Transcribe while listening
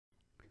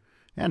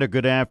And a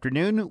good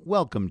afternoon.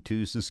 Welcome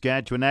to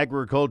Saskatchewan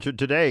Agriculture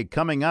Today.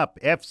 Coming up,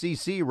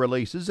 FCC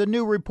releases a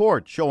new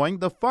report showing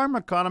the farm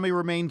economy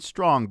remains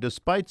strong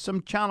despite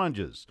some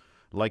challenges,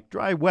 like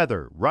dry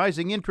weather,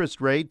 rising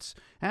interest rates,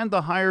 and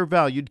the higher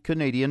valued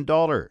Canadian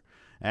dollar.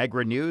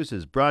 Agri-News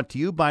is brought to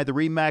you by the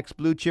RE/MAX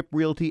Blue Chip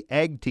Realty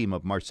Ag team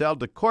of Marcel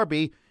de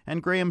Corby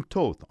and Graham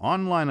Toth,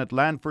 online at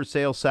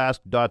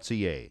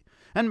landforsalesask.ca.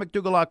 And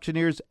McDougall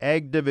Auctioneers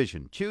Ag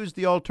Division. Choose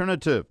the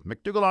alternative.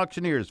 McDougall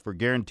Auctioneers for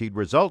guaranteed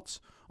results.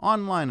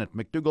 Online at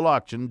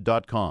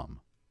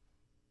mcdougallauction.com.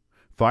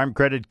 Farm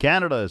Credit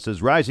Canada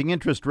says rising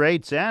interest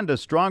rates and a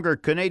stronger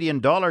Canadian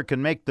dollar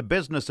can make the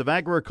business of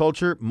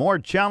agriculture more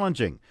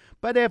challenging.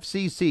 But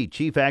FCC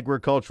Chief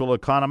Agricultural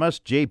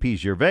Economist J.P.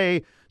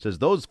 Gervais says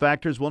those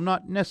factors will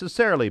not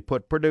necessarily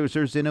put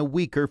producers in a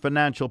weaker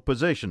financial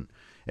position.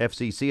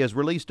 FCC has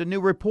released a new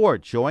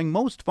report showing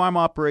most farm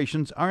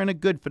operations are in a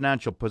good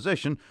financial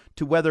position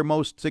to weather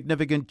most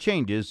significant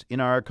changes in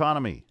our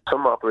economy.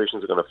 Some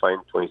operations are going to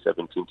find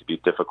 2017 to be a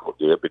difficult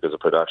year because of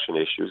production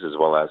issues, as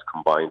well as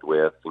combined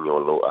with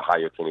a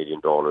higher Canadian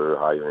dollar,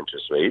 higher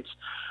interest rates.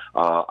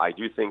 I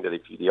do think that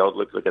if the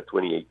outlook look at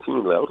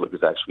 2018, the outlook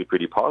is actually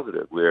pretty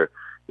positive. You're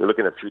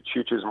looking at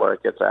futures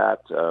markets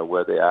at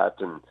where they're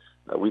at, and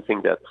we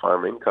think that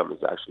farm income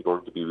is actually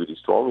going to be really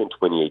strong in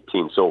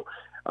 2018. So.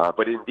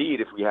 But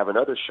indeed, if we have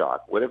another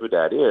shock, whatever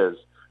that is,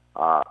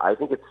 I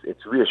think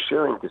it's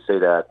reassuring to say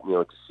that,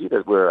 to see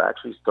that we're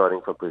actually starting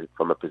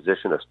from a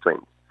position of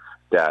strength.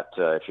 That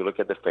if you look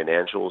at the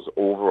financials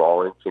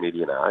overall in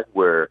Canadian Ag,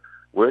 we're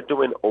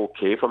doing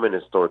okay from an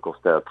historical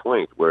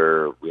standpoint,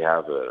 where we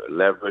have a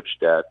leverage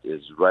that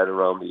is right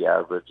around the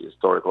average,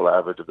 historical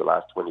average of the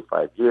last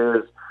 25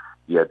 years.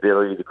 The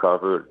ability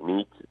to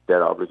meet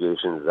debt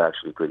obligations is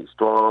actually pretty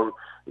strong.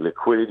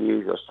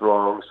 Liquidities are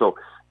strong. So,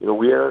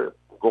 we are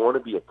going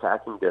to be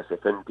attacking this.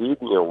 If indeed,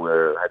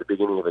 we're at the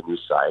beginning of a new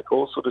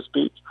cycle, so to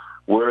speak,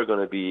 we're going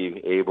to be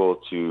able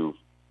to,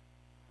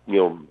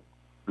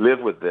 live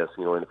with this,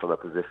 from a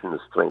position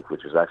of strength,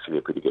 which is actually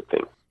a pretty good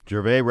thing.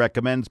 Gervais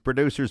recommends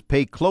producers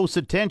pay close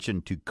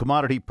attention to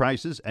commodity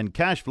prices and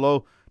cash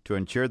flow to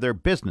ensure their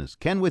business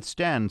can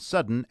withstand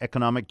sudden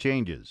economic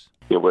changes.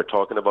 We're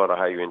talking about a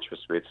higher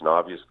interest rates, and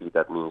obviously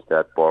that means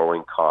that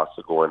borrowing costs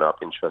are going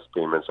up, interest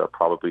payments are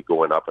probably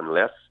going up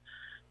unless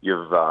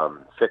you've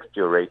fixed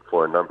your rate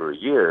for a number of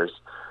years,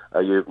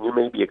 you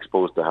may be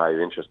exposed to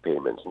higher interest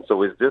payments. And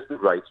so is this the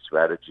right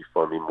strategy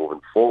for me moving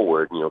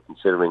forward,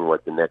 considering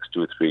what the next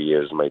 2 or 3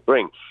 years might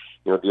bring?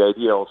 The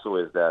idea also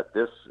is that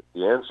the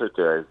answer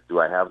to do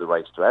I have the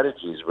right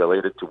strategies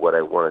related to what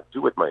I want to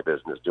do with my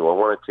business? Do I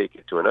want to take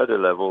it to another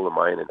level? Am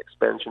I in an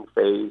expansion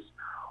phase?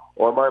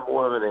 Or am I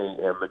more of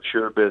a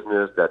mature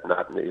business that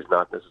is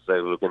not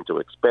necessarily looking to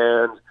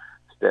expand,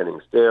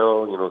 standing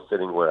still,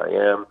 sitting where I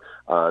am,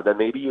 then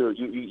maybe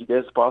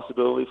there's a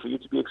possibility for you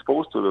to be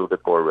exposed to a little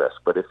bit more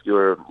risk. But if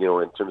you're,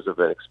 in terms of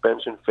an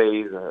expansion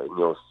phase,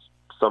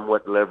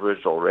 somewhat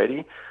leveraged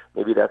already,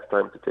 maybe that's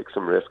time to take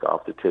some risk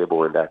off the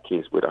table in that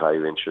case with a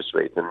higher interest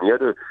rate. And the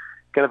other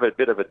kind of a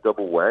bit of a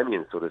double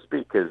whammy, so to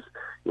speak, because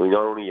we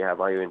not only have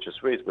higher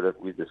interest rates, but as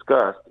we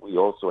discussed, we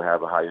also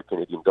have a higher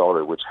Canadian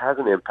dollar, which has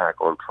an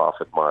impact on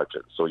profit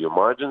margins. So your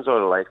margins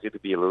are likely to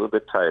be a little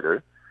bit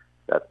tighter.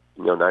 That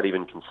not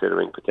even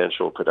considering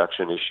potential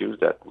production issues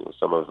that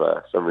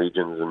some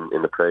regions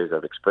in the prairies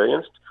have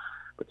experienced.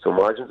 But so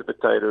margins a bit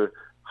tighter,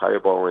 higher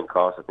borrowing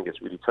costs. I think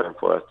it's really time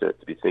for us to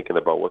be thinking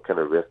about what kind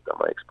of risk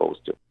am I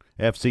exposed to.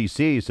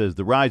 FCC says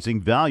the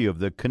rising value of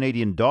the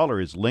Canadian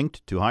dollar is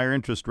linked to higher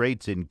interest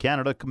rates in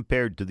Canada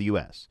compared to the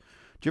U.S.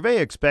 Gervais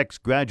expects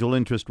gradual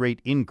interest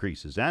rate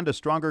increases and a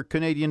stronger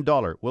Canadian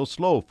dollar will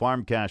slow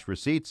farm cash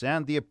receipts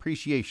and the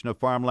appreciation of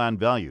farmland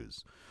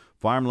values.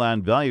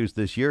 Farmland values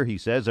this year, he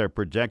says, are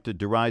projected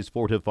to rise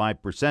 4 to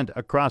 5%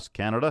 across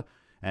Canada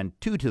and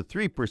 2 to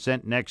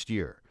 3% next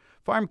year.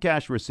 Farm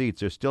cash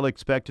receipts are still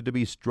expected to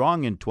be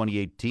strong in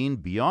 2018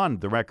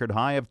 beyond the record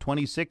high of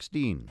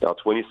 2016. Now,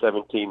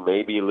 2017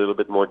 may be a little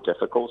bit more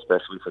difficult,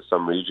 especially for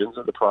some regions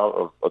of the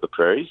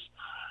prairies.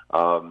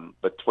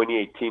 But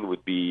 2018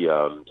 would be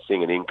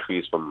seeing an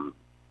increase from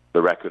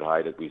the record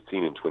high that we've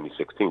seen in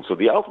 2016. So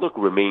the outlook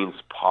remains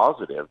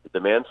positive. The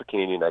demand for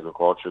Canadian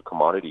agriculture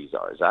commodities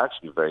is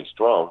actually very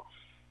strong.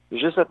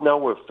 It's just that now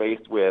we're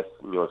faced with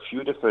a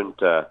few different,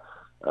 a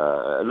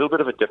little bit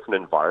of a different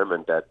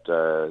environment that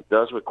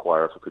does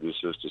require for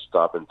producers to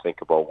stop and think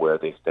about where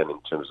they stand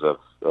in terms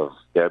of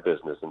their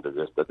business and the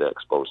risk that they're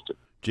exposed to.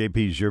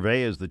 J.P.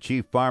 Gervais is the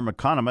chief farm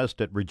economist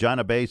at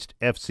Regina-based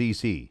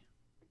FCC.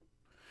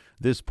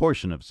 This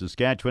portion of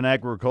Saskatchewan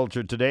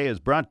Agriculture Today is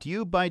brought to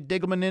you by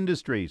Degelman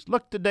Industries.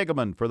 Look to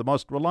Degelman for the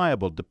most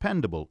reliable,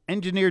 dependable,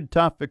 engineered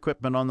tough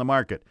equipment on the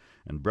market.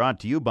 And brought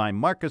to you by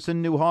Markison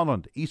New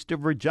Holland, east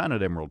of Regina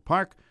at Emerald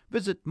Park.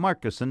 Visit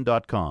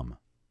markison.com.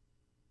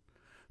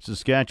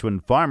 Saskatchewan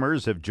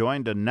farmers have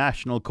joined a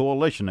national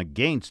coalition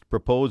against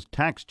proposed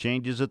tax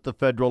changes at the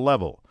federal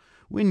level.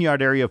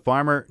 Wynyard area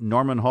farmer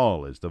Norman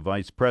Hall is the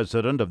vice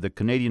president of the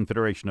Canadian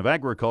Federation of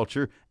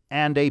Agriculture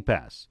and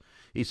APAS.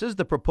 He says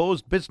the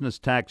proposed business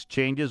tax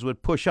changes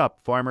would push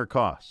up farmer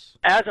costs.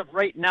 As of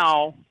right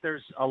now,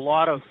 there's a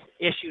lot of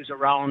issues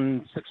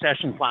around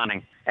succession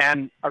planning.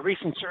 And a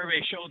recent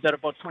survey showed that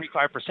about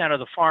 25% of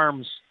the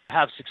farms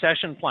have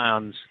succession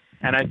plans.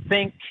 And I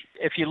think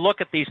if you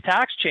look at these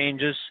tax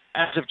changes,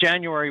 as of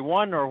January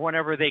 1 or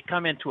whenever they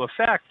come into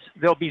effect,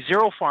 there'll be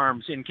 0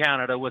 farms in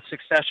Canada with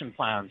succession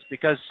plans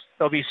because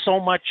there'll be so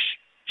much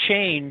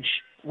change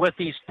with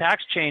these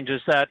tax changes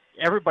that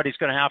everybody's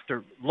going to have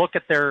to look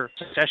at their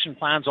succession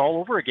plans all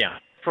over again.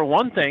 For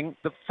one thing,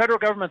 the federal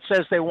government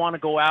says they want to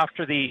go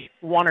after the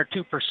 1 or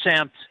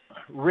 2%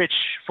 rich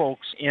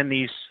folks in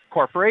these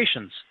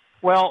corporations.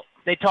 Well,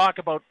 they talk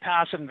about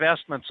passive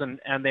investments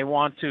and they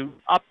want to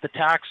up the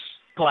tax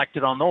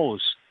collected on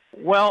those.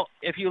 Well,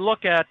 if you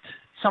look at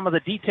some of the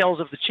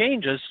details of the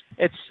changes,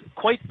 it's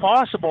quite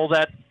possible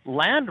that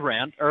land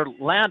rent or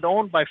land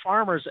owned by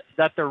farmers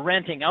that they're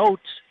renting out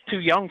to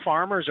young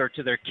farmers or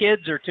to their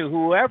kids or to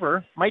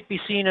whoever might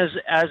be seen as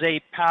a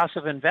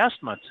passive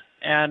investment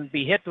and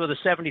be hit with a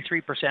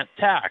 73%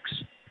 tax.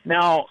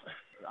 Now,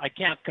 I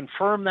can't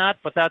confirm that,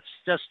 but that's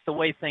just the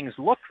way things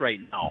look right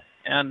now.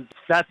 And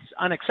that's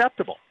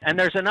unacceptable. And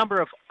there's a number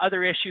of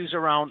other issues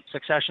around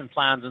succession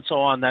plans and so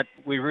on that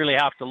we really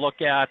have to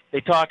look at.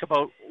 They talk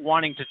about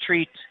wanting to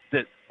treat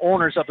the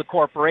owners of the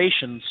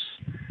corporations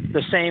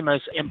the same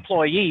as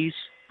employees,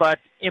 but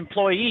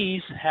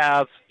employees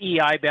have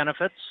EI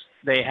benefits.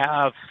 They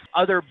have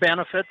other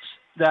benefits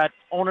that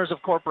owners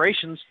of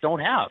corporations don't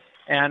have.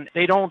 And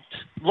they don't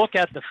look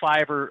at the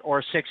 5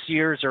 or 6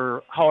 years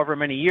or however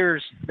many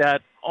years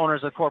that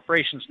owners of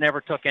corporations never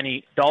took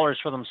any dollars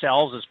for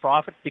themselves as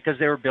profit because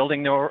they were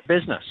building their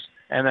business.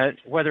 And that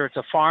whether it's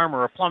a farm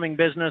or a plumbing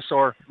business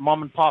or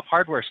mom and pop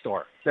hardware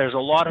store, there's a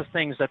lot of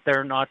things that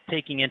they're not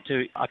taking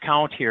into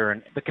account here.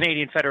 And the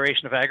Canadian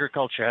Federation of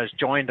Agriculture has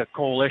joined a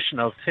coalition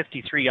of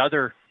 53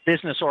 other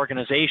business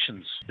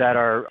organizations that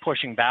are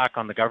pushing back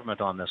on the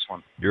government on this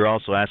one. You're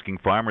also asking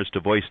farmers to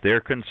voice their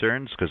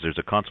concerns because there's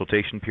a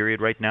consultation period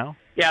right now?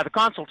 Yeah, the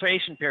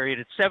consultation period,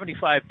 it's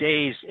 75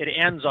 days. It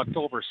ends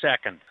October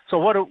 2nd. So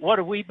what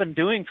have we been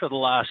doing for the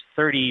last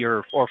 30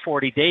 or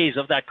 40 days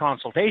of that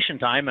consultation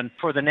time? And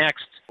for the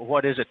next,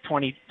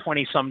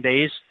 20 some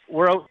days,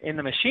 we're out in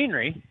the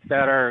machinery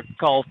that are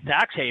called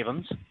tax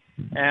havens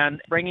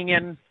and bringing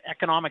in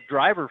economic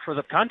driver for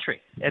the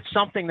country. It's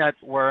something that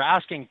we're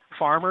asking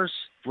farmers,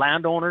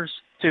 landowners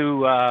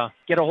to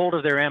get a hold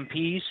of their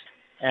MPs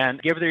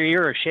and give their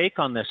ear a shake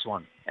on this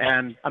one.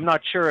 And I'm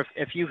not sure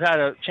if you've had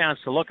a chance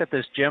to look at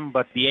this, Jim,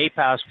 but the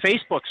APAS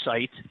Facebook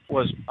site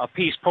was a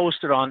piece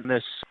posted on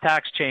this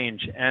tax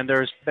change, and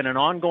there's been an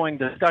ongoing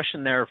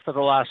discussion there for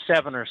the last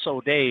 7 or so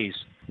days.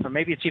 Or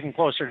maybe it's even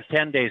closer to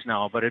 10 days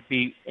now, but it'd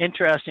be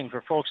interesting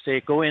for folks to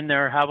go in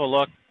there, have a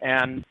look,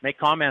 and make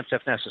comments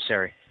if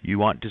necessary. You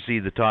want to see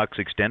the talks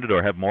extended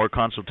or have more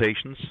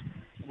consultations?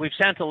 We've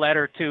sent a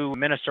letter to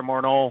Minister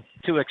Morneau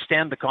to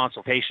extend the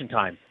consultation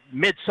time.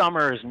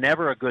 Midsummer is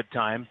never a good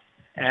time,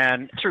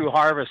 and through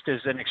harvest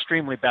is an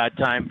extremely bad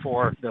time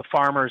for the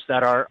farmers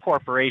that are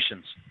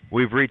corporations.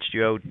 We've reached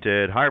you out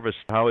at harvest.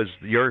 How is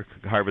your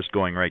harvest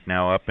going right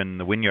now up in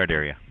the Wynyard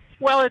area?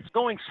 Well, it's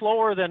going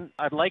slower than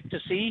I'd like to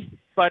see,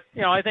 but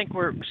I think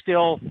we're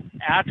still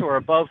at or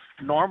above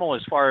normal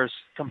as far as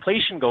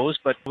completion goes.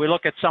 But we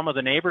look at some of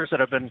the neighbors that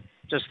have been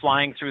just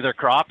flying through their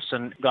crops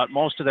and got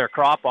most of their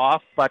crop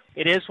off. But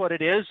it is what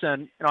it is,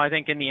 and I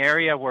think in the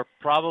area we're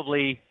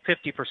probably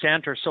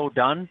 50% or so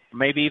done,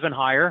 maybe even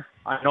higher.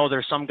 I know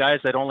there's some guys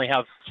that only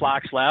have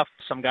flax left.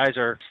 Some guys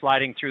are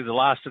sliding through the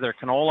last of their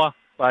canola,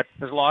 but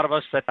there's a lot of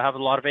us that have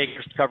a lot of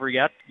acres to cover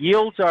yet.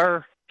 Yields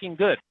are looking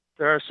good.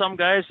 There are some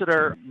guys that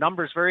are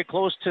numbers very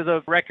close to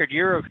the record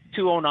year of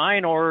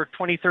 2009 or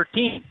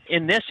 2013.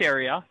 In this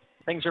area,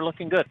 things are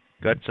looking good.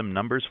 Got some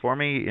numbers for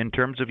me in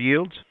terms of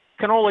yields?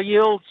 Canola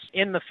yields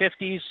in the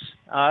 50s.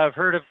 I've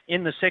heard of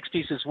in the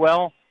 60s as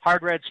well.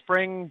 Hard red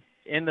spring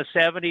in the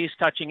 70s,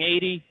 touching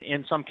 80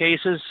 in some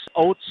cases.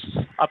 Oats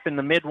up in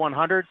the mid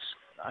 100s.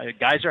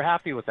 Guys are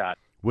happy with that.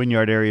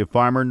 Wynyard area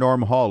farmer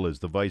Norm Hall is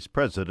the vice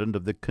president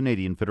of the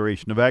Canadian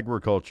Federation of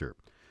Agriculture.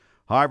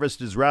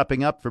 Harvest is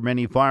wrapping up for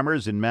many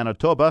farmers in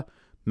Manitoba.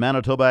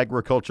 Manitoba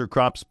agriculture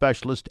crop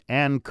specialist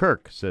Ann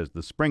Kirk says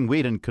the spring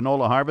wheat and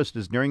canola harvest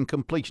is nearing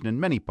completion in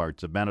many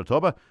parts of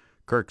Manitoba.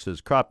 Kirk says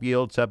crop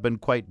yields have been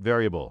quite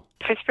variable.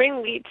 For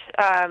spring wheat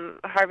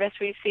harvest,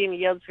 we've seen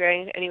yields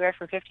varying anywhere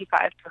from 55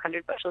 to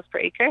 100 bushels per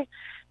acre.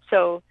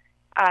 So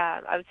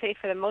I would say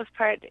for the most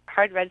part,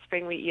 hard red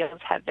spring wheat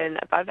yields have been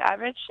above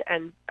average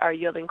and are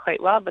yielding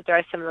quite well, but there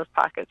are some of those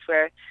pockets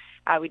where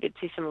we did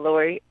see some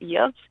lower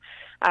yields.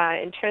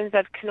 In terms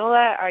of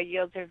canola, our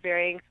yields are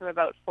varying from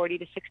about 40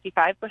 to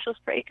 65 bushels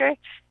per acre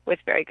with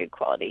very good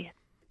quality.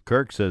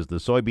 Kirk says the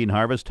soybean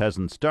harvest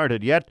hasn't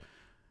started yet.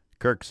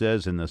 Kirk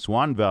says in the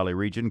Swan Valley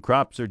region,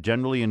 crops are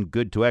generally in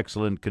good to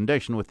excellent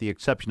condition with the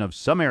exception of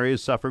some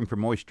areas suffering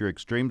from moisture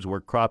extremes where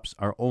crops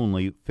are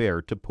only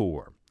fair to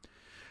poor.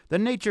 The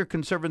Nature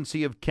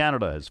Conservancy of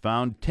Canada has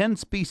found 10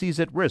 species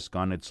at risk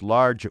on its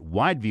large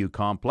Wideview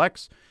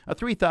complex, a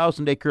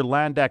 3,000-acre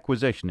land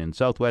acquisition in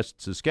southwest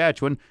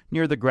Saskatchewan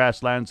near the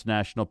Grasslands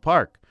National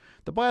Park.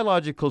 The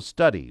biological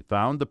study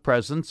found the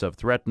presence of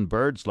threatened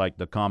birds like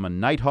the common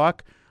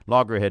nighthawk,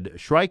 loggerhead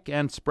shrike,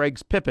 and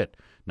Sprague's pipit.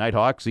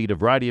 Nighthawks eat a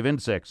variety of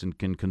insects and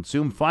can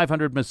consume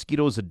 500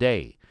 mosquitoes a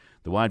day.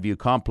 The Wideview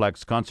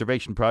Complex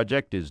Conservation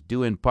Project is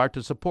due in part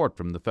to support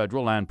from the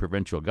federal and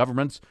provincial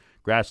governments.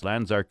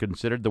 Grasslands are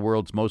considered the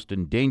world's most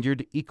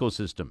endangered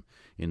ecosystem.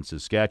 In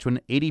Saskatchewan,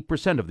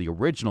 80% of the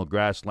original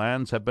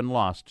grasslands have been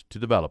lost to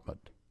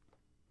development.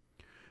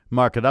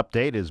 Market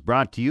Update is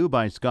brought to you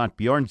by Scott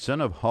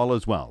Bjornson of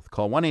Hall's Wealth.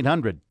 Call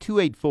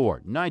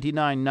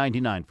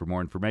 1-800-284-9999 for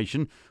more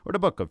information or to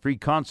book a free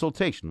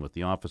consultation with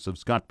the office of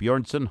Scott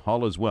Bjornson,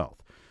 Hall's Wealth.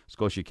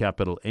 Scotia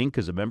Capital Inc.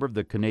 is a member of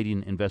the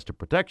Canadian Investor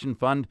Protection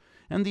Fund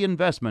and the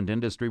Investment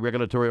Industry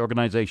Regulatory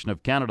Organization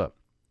of Canada.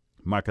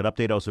 Market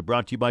Update also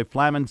brought to you by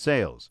Flaman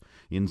Sales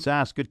in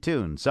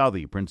Saskatoon,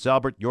 Southey, Prince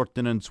Albert,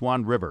 Yorkton, and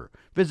Swan River.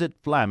 Visit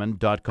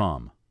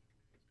flaman.com.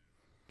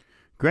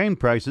 Grain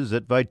prices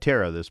at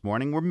Viterra this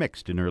morning were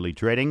mixed in early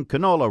trading.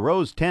 Canola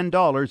rose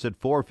 $10 at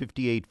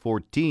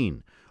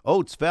 $458.14.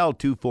 Oats fell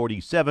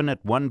 $2.47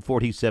 at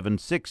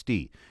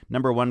 $147.60.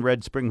 Number 1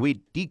 red spring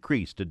wheat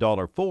decreased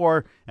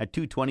 $1.04 at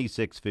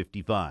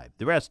 $226.55.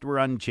 The rest were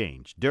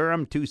unchanged.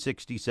 Durum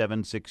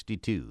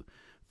 $267.62.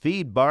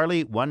 Feed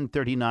barley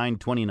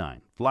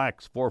 $139.29.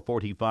 Flax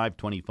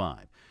 $445.25.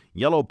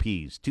 Yellow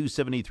peas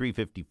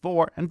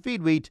 $273.54 and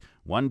feed wheat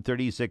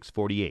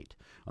 $136.48.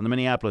 On the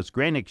Minneapolis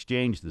Grain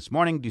Exchange this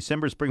morning,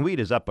 December spring wheat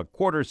is up a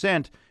quarter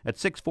cent at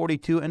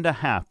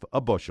 $6.42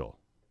 a bushel.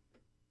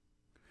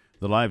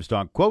 The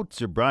livestock quotes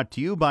are brought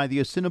to you by the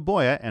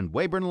Assiniboia and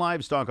Weyburn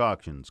Livestock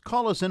Auctions.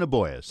 Call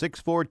Assiniboia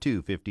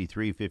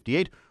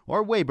 642-5358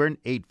 or Weyburn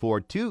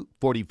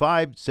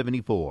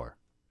 842-4574.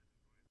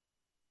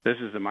 This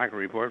is the market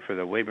report for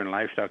the Weyburn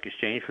Livestock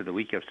Exchange for the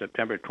week of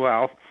September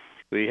 12th.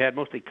 We had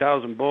mostly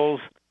cows and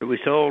bulls that we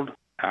sold,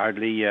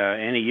 hardly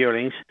any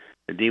yearlings.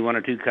 The D1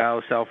 or 2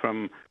 cows sell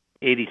from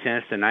 80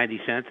 cents to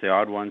 90 cents. The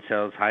odd one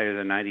sells higher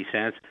than 90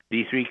 cents.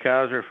 D3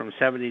 cows are from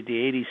 70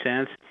 to 80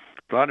 cents.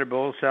 Slaughter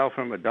bulls sell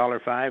from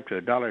 $1.05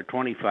 to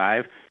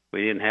 $1.25.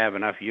 We didn't have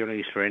enough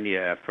yearlings for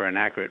an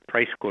accurate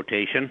price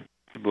quotation.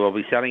 We'll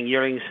be selling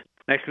yearlings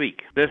next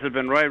week. This has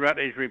been Roy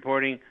Rutledge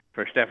reporting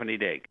for Stephanie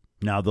Digg.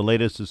 Now the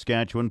latest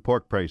Saskatchewan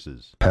pork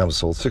prices. Hams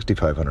sold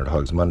 6,500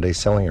 hogs Monday,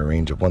 selling a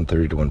range of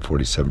 130 to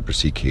 147 per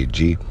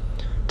CKG.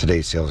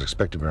 Today's sales are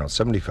expected to be around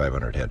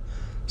 7,500 head,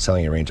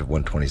 selling a range of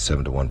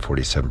 127 to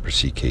 147 per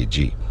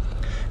CKG.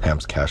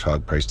 Ham's cash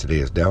hog price today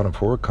is down, and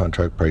forward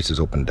contract prices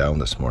opened down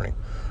this morning.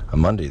 On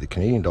Monday, the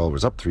Canadian dollar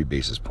was up 3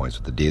 basis points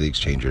with the daily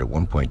exchange rate at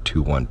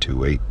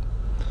 1.2128.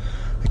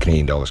 The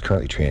Canadian dollar is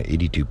currently trading at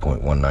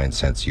 82.19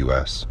 cents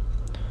U.S.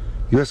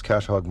 U.S.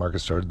 cash hog market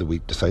started the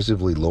week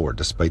decisively lower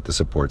despite the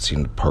support seen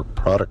in the pork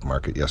product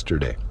market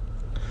yesterday.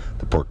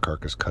 The pork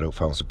carcass cutout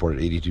found support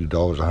at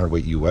 $82 a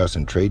hundredweight U.S.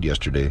 in trade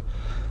yesterday,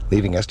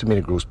 leaving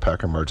estimated gross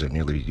packer margin at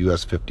nearly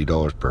U.S.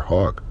 $50 per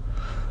hog.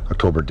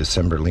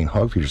 October-December lean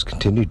hog feeders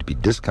continued to be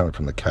discounted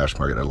from the cash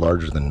market at a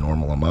larger than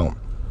normal amount,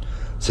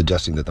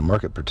 suggesting that the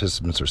market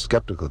participants are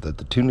skeptical that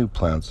the 2 new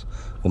plants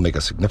will make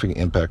a significant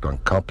impact on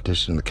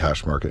competition in the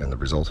cash market and the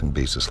resulting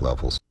basis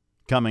levels.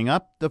 Coming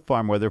up, the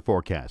farm weather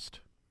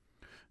forecast.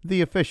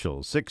 The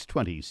official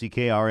 620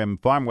 CKRM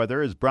farm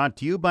weather is brought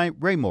to you by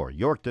Raymore,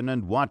 Yorkton,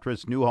 and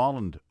Watrous, New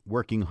Holland,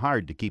 working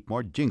hard to keep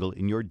more jingle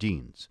in your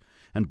jeans.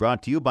 And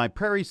brought to you by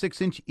Prairie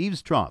 6-inch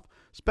Eaves Trough,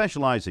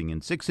 specializing in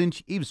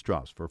 6-inch eaves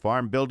troughs for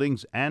farm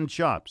buildings and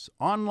shops.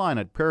 Online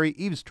at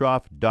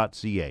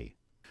prairieeavestrough.ca.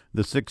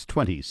 The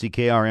 620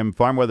 CKRM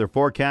farm weather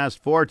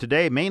forecast for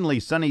today: mainly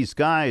sunny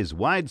skies,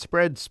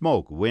 widespread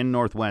smoke, wind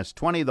northwest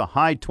 20, the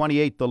high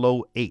 28, the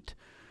low 8.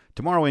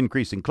 Tomorrow,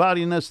 increasing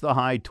cloudiness, the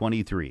high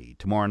 23.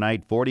 Tomorrow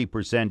night,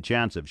 40%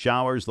 chance of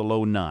showers, the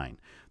low 9.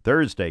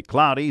 Thursday,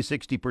 cloudy,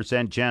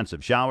 60% chance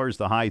of showers,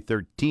 the high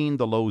 13,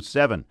 the low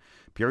 7.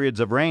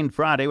 Periods of rain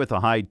Friday with a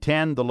high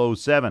 10, the low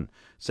 7.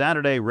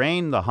 Saturday,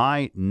 rain, the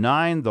high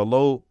 9, the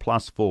low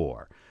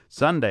 +4.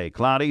 Sunday,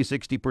 cloudy,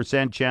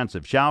 60% chance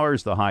of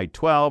showers, the high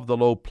 12, the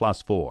low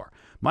 +4.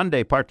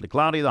 Monday, partly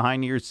cloudy, the high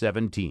near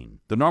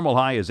 17. The normal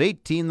high is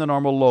 18, the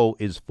normal low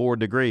is 4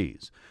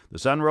 degrees. The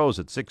sun rose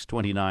at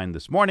 6:29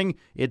 this morning.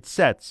 It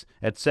sets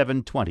at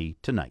 7:20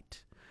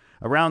 tonight.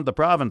 Around the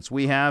province,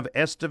 we have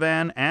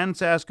Estevan and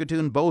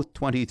Saskatoon both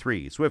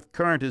 23. Swift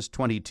Current is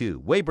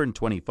 22. Weyburn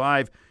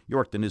 25.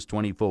 Yorkton is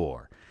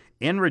 24.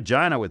 In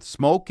Regina with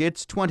smoke,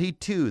 it's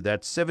 22.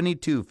 That's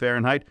 72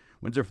 Fahrenheit.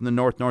 Winds are from the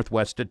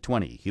north-northwest at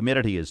 20.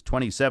 Humidity is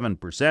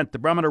 27%. The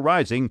barometer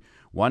rising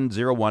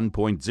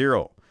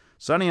 101.0.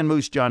 Sunny in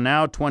Moose Jaw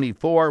now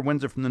 24.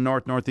 Winds are from the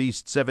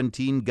north-northeast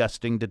 17,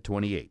 gusting to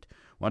 28.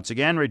 Once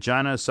again,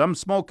 Regina, some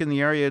smoke in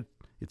the area.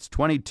 It's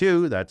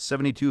 22. That's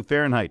 72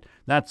 Fahrenheit.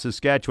 That's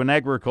Saskatchewan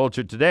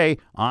Agriculture Today.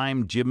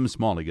 I'm Jim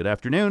Smalley. Good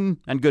afternoon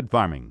and good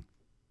farming.